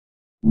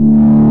Noong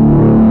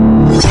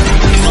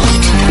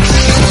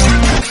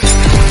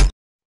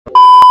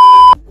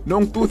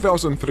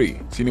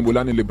 2003,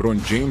 sinimula ni LeBron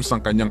James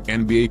ang kanyang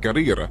NBA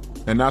career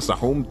na nasa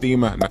home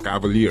team na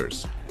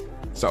Cavaliers.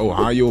 Sa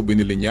Ohio,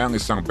 binili niya ang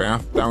isang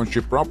Bath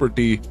Township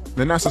property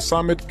na nasa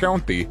Summit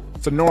County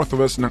sa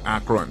northwest ng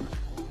Akron.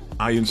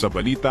 Ayon sa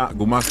balita,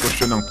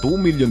 gumastos siya ng $2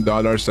 million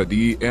sa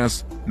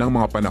DES ng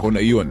mga panahon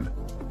na iyon.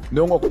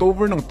 Noong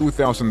October ng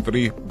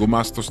 2003,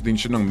 gumastos din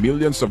siya ng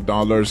millions of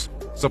dollars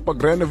sa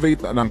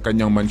pag-renovate ng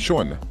kanyang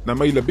mansyon na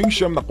may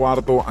 19 na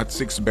kwarto at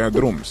 6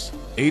 bedrooms,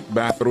 8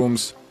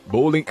 bathrooms,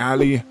 bowling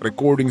alley,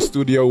 recording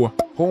studio,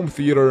 home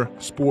theater,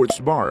 sports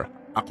bar,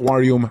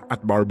 aquarium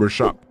at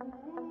barbershop.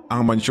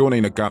 Ang mansyon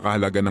ay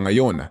nagkakahalaga na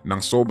ngayon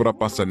ng sobra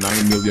pa sa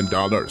 $9 million.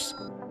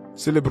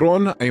 Si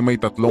LeBron ay may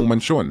 3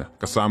 mansyon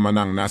kasama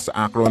ng nasa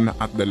Akron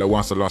at 2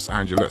 sa Los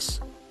Angeles.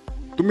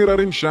 Tumira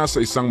rin siya sa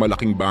isang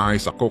malaking bahay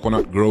sa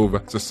Coconut Grove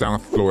sa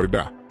South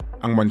Florida.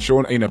 Ang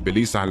mansyon ay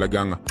nabili sa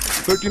halagang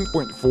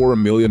 $13.4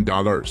 million.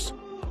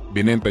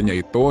 Binenta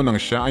niya ito nang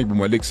siya ay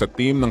bumalik sa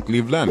team ng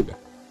Cleveland.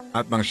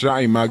 At nang siya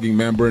ay maging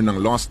member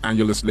ng Los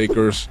Angeles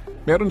Lakers,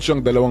 meron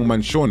siyang 2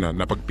 mansyon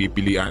na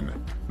pagpipilian.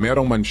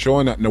 Merong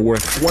mansyon na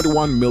worth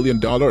 $21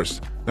 million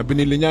na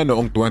binili niya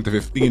noong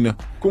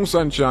 2015 kung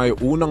saan siya ay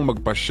unang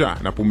magpasya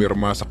na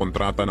pumirma sa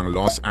kontrata ng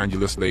Los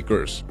Angeles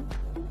Lakers.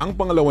 Ang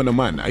pangalawa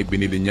naman ay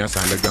binili niya sa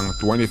halagang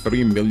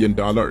 $23 million.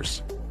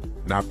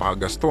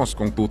 Napakagastos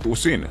kung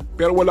tutuusin,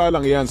 pero wala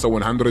lang yan sa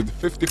 $154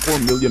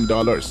 million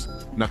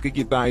na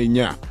kikitain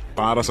niya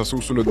para sa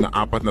susunod na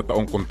 4 na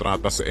taong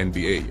kontrata sa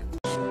NBA.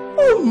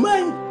 Oh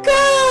my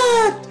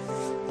God!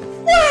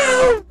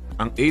 Wow!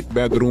 Ang 8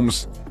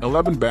 bedrooms,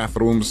 11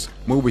 bathrooms,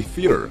 movie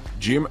theater,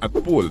 gym at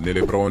pool ni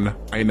LeBron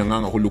ay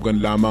nangangahulugan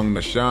lamang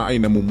na siya ay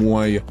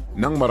namumuhay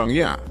ng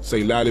marangya sa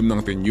ilalim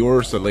ng tenure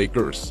sa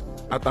Lakers.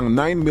 At ang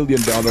 $9 million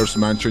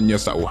mansion niya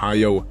sa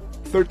Ohio,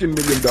 $13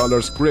 million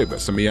crib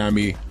sa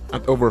Miami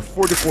at over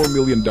 $44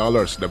 million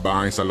na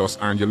bahay sa Los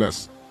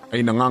Angeles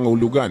ay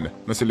nangangahulugan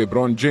na si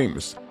LeBron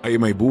James ay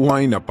may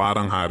buhay na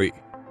parang hari.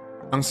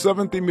 Ang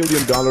 $70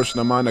 million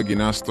naman na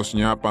ginastos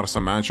niya para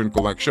sa mansion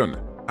collection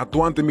at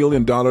 $20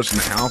 million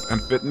na health and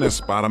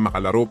fitness para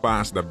makalaro pa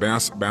as the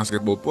best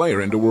basketball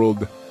player in the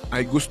world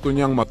ay gusto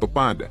niyang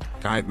matupad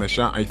kahit na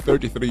siya ay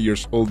 33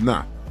 years old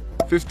na.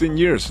 15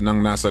 years nang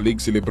nasa league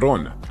si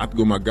LeBron at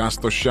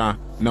gumagastos siya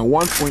ng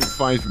 $1.5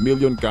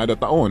 million kada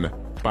taon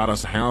para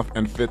sa health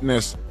and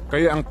fitness,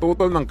 kaya ang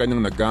total ng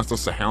kanyang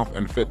nagastos sa health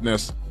and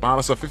fitness para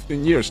sa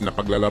 15 years na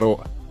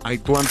paglalaro ay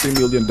 $20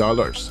 million.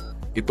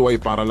 Ito ay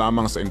para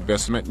lamang sa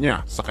investment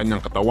niya sa kanyang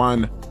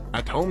katawan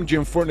at home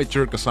gym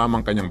furniture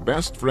kasamang kanyang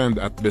best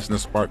friend at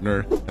business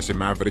partner na si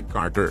Maverick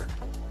Carter.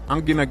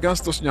 Ang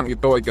ginagastos niyang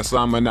ito ay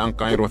kasama na ang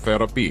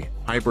chirotherapy,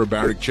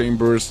 hyperbaric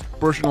chambers,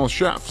 personal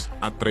chefs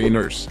at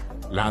trainers.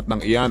 Lahat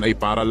ng iyan ay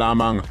para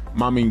lamang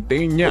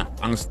ma-maintain niya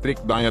ang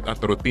strict diet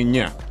at routine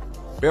niya.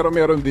 Pero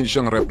meron din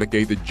siyang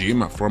replicated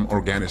gym from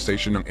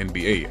organization ng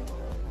NBA.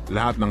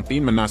 Lahat ng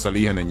team na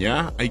nasalihan na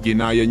niya ay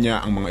ginaya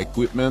niya ang mga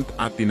equipment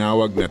at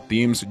tinawag na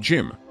team's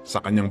gym sa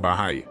kanyang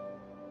bahay.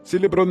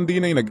 Si LeBron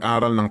din ay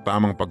nag-aral ng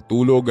tamang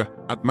pagtulog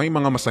at may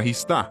mga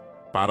masahista.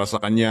 Para sa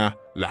kanya,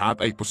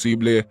 lahat ay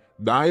posible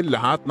dahil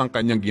lahat ng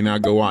kanyang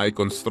ginagawa ay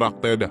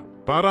constructed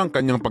para ang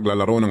kanyang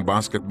paglalaro ng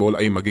basketball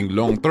ay maging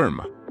long-term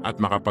at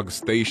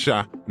makapag-stay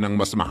siya ng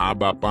mas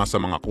mahaba pa sa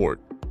mga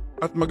court.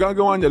 At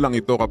magagawa niya lang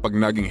ito kapag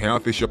naging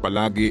healthy siya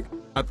palagi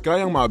at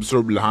kayang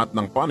ma-absorb lahat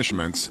ng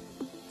punishments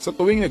sa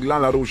tuwing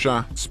naglalaro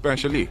siya,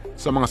 especially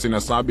sa mga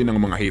sinasabi ng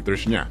mga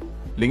haters niya.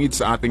 Lingid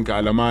sa ating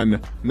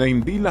kaalaman na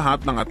hindi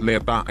lahat ng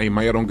atleta ay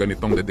mayroong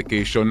ganitong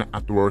dedication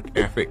at work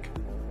ethic.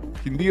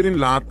 Hindi rin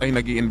lahat ay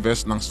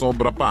nag-i-invest ng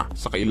sobra pa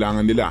sa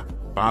kailangan nila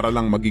para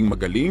lang maging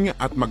magaling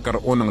at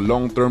magkaroon ng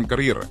long-term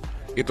career.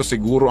 Ito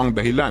siguro ang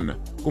dahilan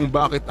kung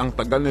bakit ang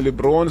tagal ni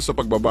LeBron sa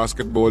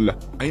pagbabasketball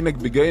ay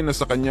nagbigay na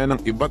sa kanya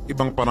ng iba't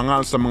ibang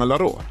parangal sa mga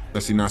laro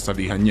na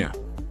sinasalihan niya.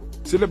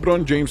 Si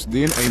LeBron James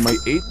din ay may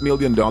 $8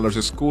 million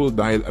sa school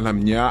dahil alam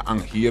niya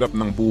ang hirap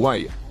ng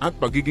buhay at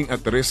pagiging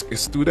at-risk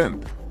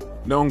student.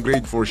 Noong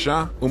grade 4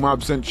 siya,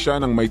 umabsent siya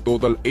ng may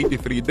total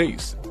 83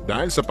 days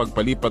dahil sa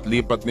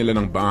pagpalipat-lipat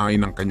nila ng bahay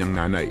ng kanyang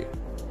nanay.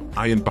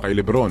 Ayon pa kay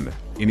LeBron,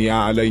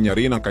 iniaalay niya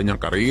rin ang kanyang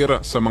karir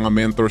sa mga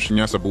mentors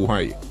niya sa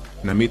buhay.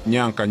 Na-meet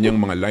niya ang kanyang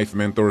mga life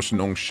mentors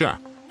noong siya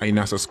ay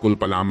nasa school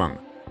pa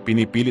lamang.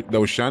 Pinipilit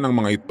daw siya ng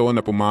mga ito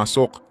na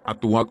pumasok at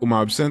huwag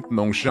umabsent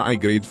noong siya ay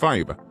grade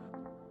 5.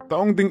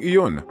 Taong ding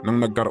iyon nang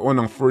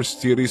nagkaroon ng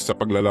first series sa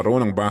paglalaro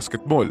ng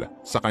basketball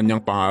sa kanyang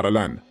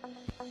paaralan.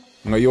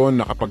 Ngayon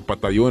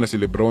nakapagpatayo na si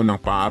LeBron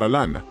ng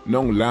paaralan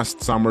noong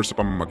last summer sa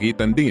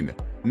pamamagitan din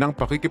ng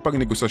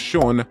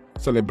pakikipagnegosasyon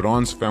sa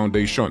LeBron's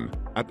Foundation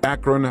at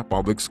Akron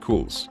Public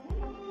Schools.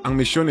 Ang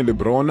misyon ni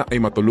LeBron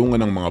ay matulungan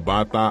ng mga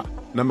bata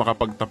na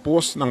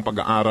makapagtapos ng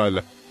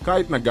pag-aaral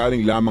kahit na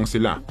galing lamang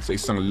sila sa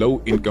isang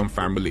low-income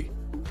family.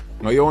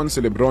 Ngayon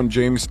si LeBron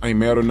James ay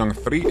meron ng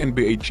 3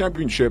 NBA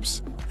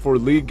championships for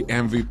league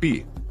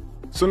MVP.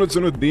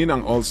 Sunod-sunod din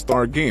ang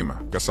All-Star Game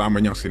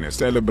kasama niyang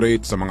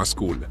sineselebrate sa mga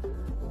school.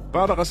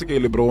 Para kasi kay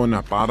Lebron,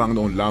 parang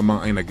noon lamang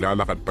ay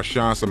naglalakad pa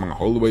siya sa mga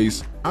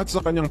hallways at sa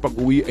kanyang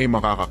pag-uwi ay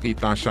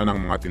makakakita siya ng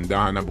mga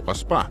tindahan na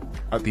bukas pa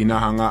at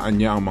hinahangaan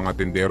niya ang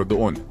mga tindero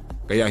doon.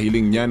 Kaya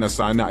hiling niya na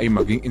sana ay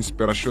maging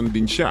inspirasyon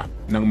din siya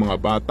ng mga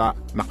bata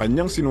na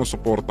kanyang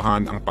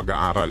sinusuportahan ang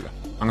pag-aaral.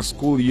 Ang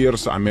school year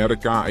sa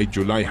Amerika ay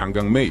July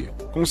hanggang May,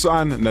 kung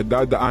saan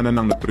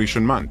nadadaanan ng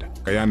Nutrition Month.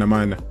 Kaya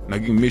naman,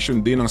 naging mission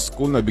din ng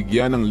school na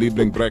bigyan ng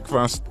libreng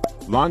breakfast,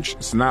 lunch,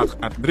 snack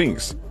at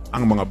drinks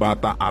ang mga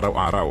bata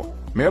araw-araw.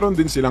 Meron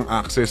din silang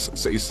access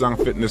sa isang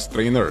fitness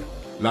trainer,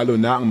 lalo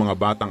na ang mga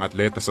batang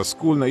atleta sa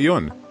school na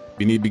iyon.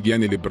 Binibigyan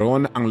ni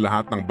Lebron ang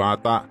lahat ng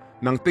bata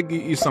ng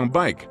tig-iisang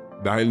bike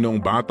dahil noong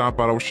bata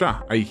pa raw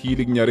siya ay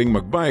hilig niya ring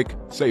magbike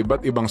sa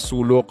iba't ibang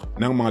sulok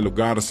ng mga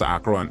lugar sa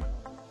Akron.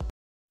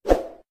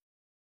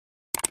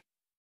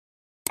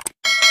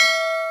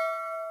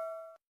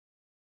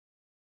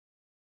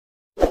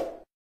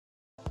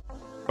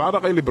 Para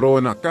kay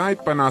Lebron,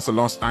 kahit pa nasa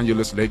Los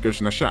Angeles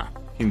Lakers na siya,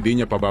 hindi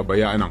niya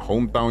pababayaan ang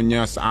hometown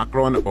niya sa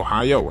Akron,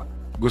 Ohio.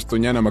 Gusto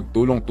niya na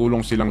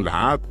magtulong-tulong silang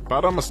lahat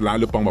para mas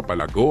lalo pang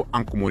mapalago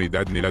ang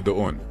komunidad nila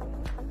doon.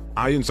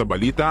 Ayon sa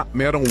balita,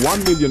 merong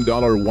 $1 million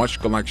watch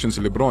collection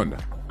si Lebron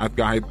at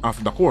kahit off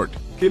the court,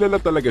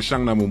 kilala talaga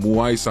siyang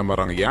namumuhay sa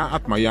marangya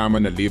at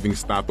mayaman na living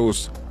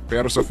status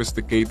pero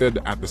sophisticated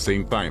at the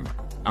same time.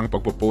 Ang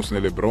pagpo-post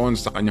ni Lebron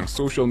sa kanyang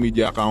social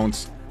media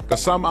accounts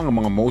kasama ang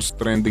mga most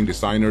trending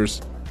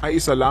designers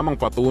ay isa lamang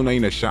patunay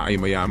na siya ay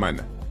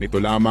mayaman. Nito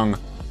lamang,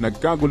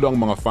 nagkagulo ang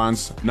mga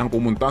fans nang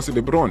pumunta si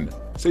Lebron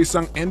sa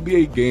isang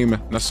NBA game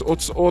na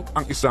suot-suot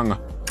ang isang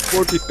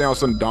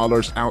 $40,000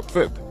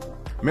 outfit.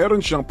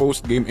 Meron siyang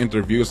post-game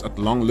interviews at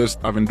long list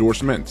of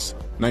endorsements.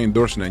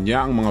 Na-endorse na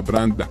niya ang mga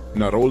brand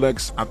na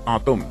Rolex at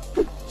Atom.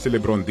 Si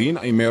Lebron din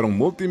ay merong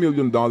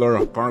multi-million-dollar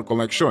car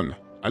collection.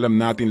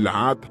 Alam natin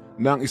lahat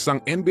na ang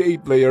isang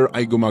NBA player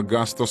ay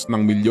gumagastos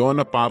ng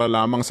milyon para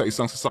lamang sa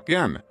isang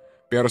sasakyan.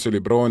 Pero si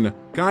Lebron,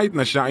 kahit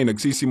na siya ay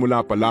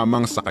nagsisimula pa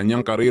lamang sa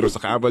kanyang karir sa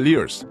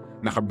Cavaliers,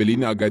 nakabili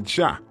na agad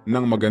siya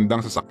ng magandang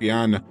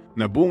sasakyan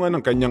na bunga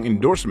ng kanyang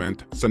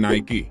endorsement sa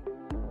Nike.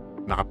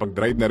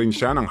 Nakapag-drive na rin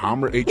siya ng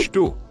Hummer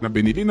H2 na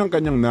binili ng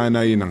kanyang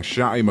nanay nang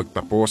siya ay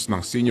magtapos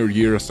ng senior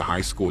year sa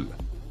high school.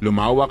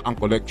 Lumawak ang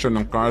collection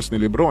ng cars ni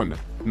Lebron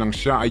nang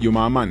siya ay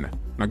yumaman.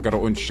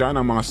 Nagkaroon siya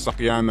ng mga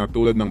sasakyan na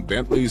tulad ng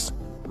Bentleys,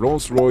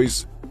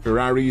 Rolls-Royce,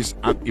 Ferraris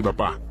at iba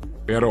pa.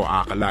 Pero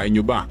akalain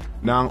nyo ba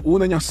na ang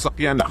una niyang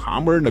sasakyan na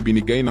Hummer na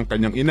binigay ng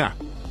kanyang ina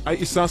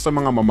ay isa sa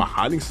mga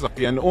mamahaling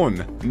sasakyan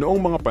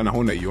noong mga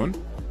panahon na iyon?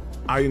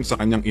 Ayon sa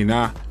kanyang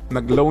ina,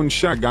 nag-loan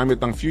siya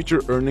gamit ang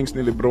future earnings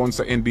ni Lebron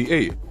sa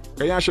NBA,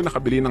 kaya siya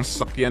nakabili ng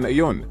sasakyan na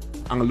iyon.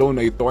 Ang loan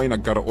na ito ay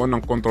nagkaroon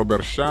ng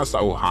kontrobersya sa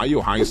Ohio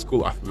High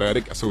School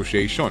Athletic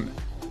Association.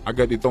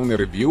 Agad itong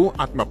ni-review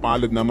at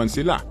mapalad naman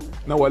sila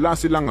na wala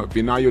silang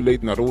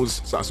violate na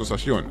rules sa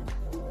asosasyon.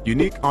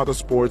 Unique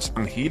Autosports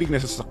ang hilig na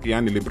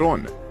sasakyan ni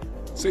Lebron.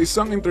 Sa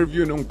isang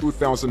interview noong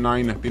 2009,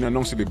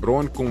 tinanong si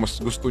Lebron kung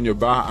mas gusto niya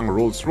ba ang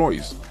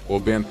Rolls-Royce o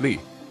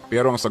Bentley.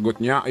 Pero ang sagot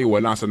niya ay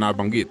wala sa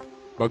nabanggit.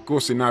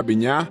 Bagkus sinabi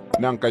niya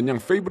na ang kanyang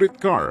favorite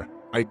car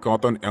ay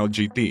Cotton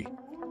LGT.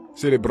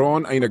 Si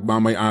Lebron ay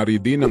nagmamay-ari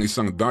din ng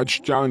isang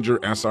Dodge Challenger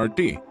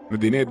SRT na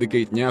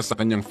dinedicate niya sa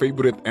kanyang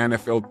favorite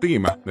NFL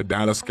team na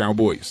Dallas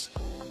Cowboys.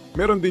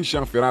 Meron din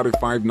siyang Ferrari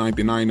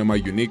 599 na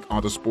may Unique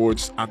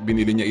Autosports at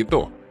binili niya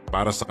ito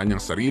para sa kanyang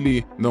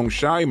sarili noong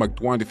siya ay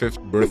mag-25th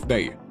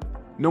birthday.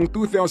 Noong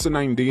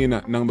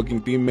 2019, nang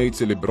maging teammate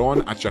si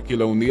Lebron at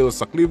Shaquille O'Neal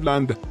sa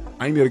Cleveland,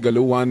 ay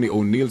niregaluhan ni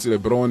O'Neal si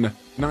Lebron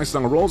ng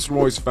isang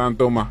Rolls-Royce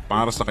Phantom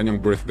para sa kanyang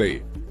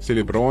birthday. Si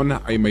Lebron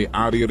ay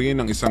may-ari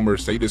rin ng isang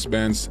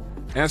Mercedes-Benz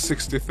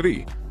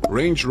S63,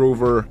 Range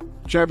Rover,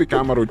 Chevy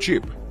Camaro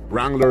Jeep,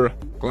 Wrangler,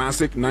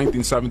 Classic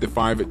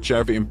 1975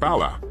 Chevy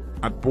Impala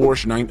at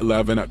Porsche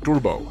 911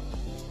 Turbo.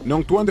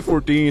 Noong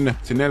 2014,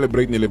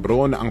 sinelebrate ni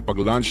Lebron ang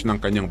pag-launch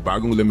ng kanyang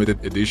bagong limited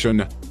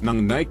edition ng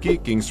Nike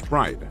King's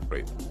Pride.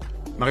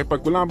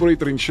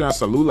 Nakipag-collaborate rin siya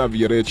sa Lula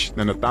Vierich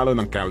na natalo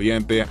ng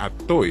Caliente at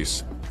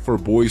Toys for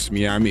Boys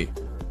Miami.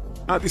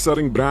 At isa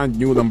ring brand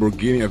new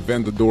Lamborghini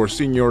Aventador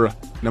Senior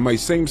na may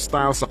same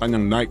style sa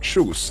kanyang Nike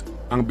shoes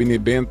ang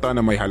binibenta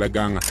na may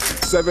halagang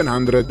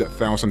 $700,000.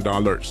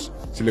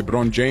 Si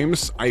LeBron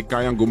James ay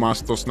kayang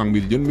gumastos ng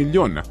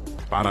milyon-milyon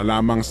para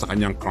lamang sa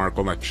kanyang car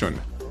collection.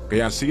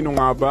 Kaya sino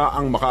nga ba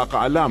ang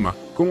makakaalam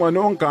kung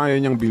ano ang kaya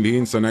niyang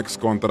bilhin sa next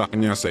contract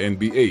niya sa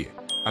NBA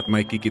at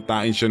may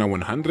kikitain siya ng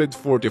 $144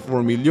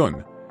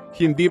 million,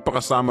 hindi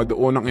pa kasama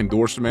doon ang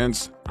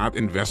endorsements at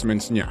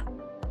investments niya.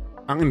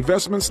 Ang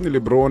investments ni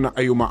Lebron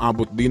ay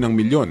umaabot din ng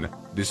milyon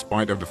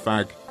despite of the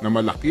fact na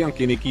malaki ang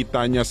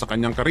kinikita niya sa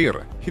kanyang karir.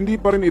 Hindi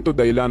pa rin ito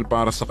dahilan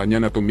para sa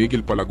kanya na tumigil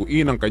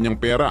palaguin ang kanyang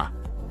pera.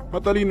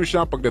 Matalino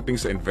siya pagdating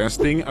sa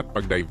investing at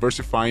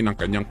pag-diversify ng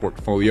kanyang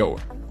portfolio.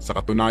 Sa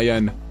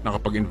katunayan,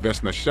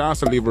 nakapag-invest na siya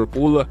sa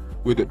Liverpool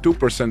with a 2%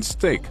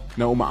 stake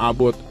na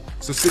umaabot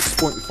sa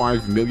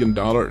 $6.5 million.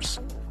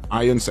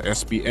 Ayon sa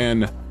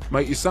SPN,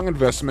 may isang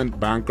investment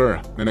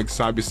banker na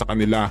nagsabi sa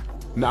kanila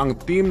na ang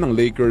team ng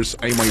Lakers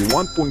ay may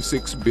 $1.6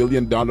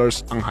 billion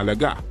ang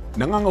halaga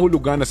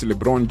Nangangahulugan na si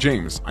LeBron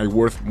James ay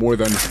worth more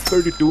than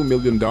 $32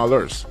 million.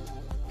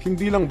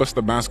 Hindi lang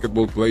basta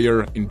basketball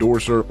player,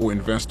 endorser o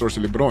investor si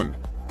LeBron,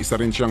 isa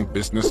rin siyang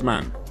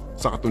businessman.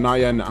 Sa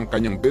katunayan na ang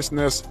kanyang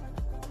business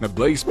na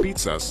Blaze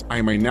Pizzas ay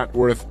may net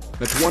worth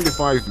na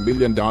 $25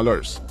 million.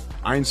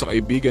 Ayon sa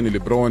kaibigan ni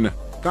LeBron,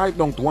 kahit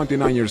noong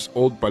 29 years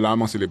old pa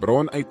lamang si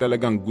LeBron ay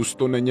talagang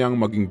gusto na niyang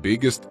maging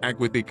biggest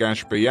equity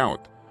cash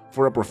payout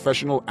for a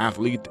professional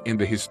athlete in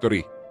the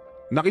history.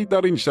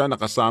 Nakita rin siya na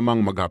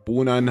kasamang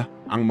maghapunan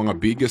ang mga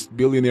biggest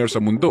billionaire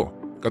sa mundo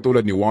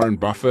katulad ni Warren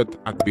Buffett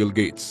at Bill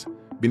Gates.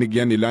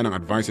 Binigyan nila ng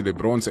advice si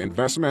LeBron sa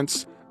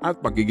investments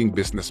at pagiging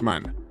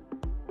businessman.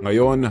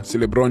 Ngayon,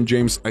 si LeBron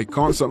James ay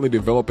constantly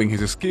developing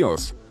his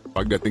skills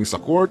pagdating sa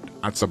court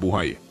at sa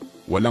buhay.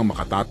 Walang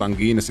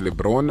makatatanggi na si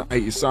LeBron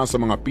ay isa sa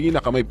mga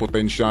pinakamay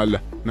potensyal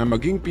na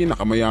maging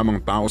pinakamayamang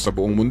tao sa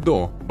buong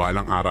mundo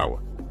balang araw.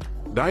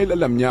 Dahil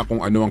alam niya kung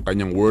ano ang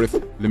kanyang worth,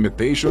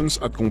 limitations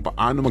at kung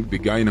paano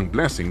magbigay ng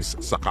blessings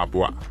sa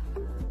kapwa.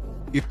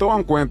 Ito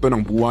ang kwento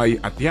ng buhay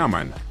at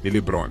yaman ni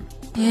LeBron.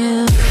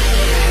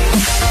 Yeah.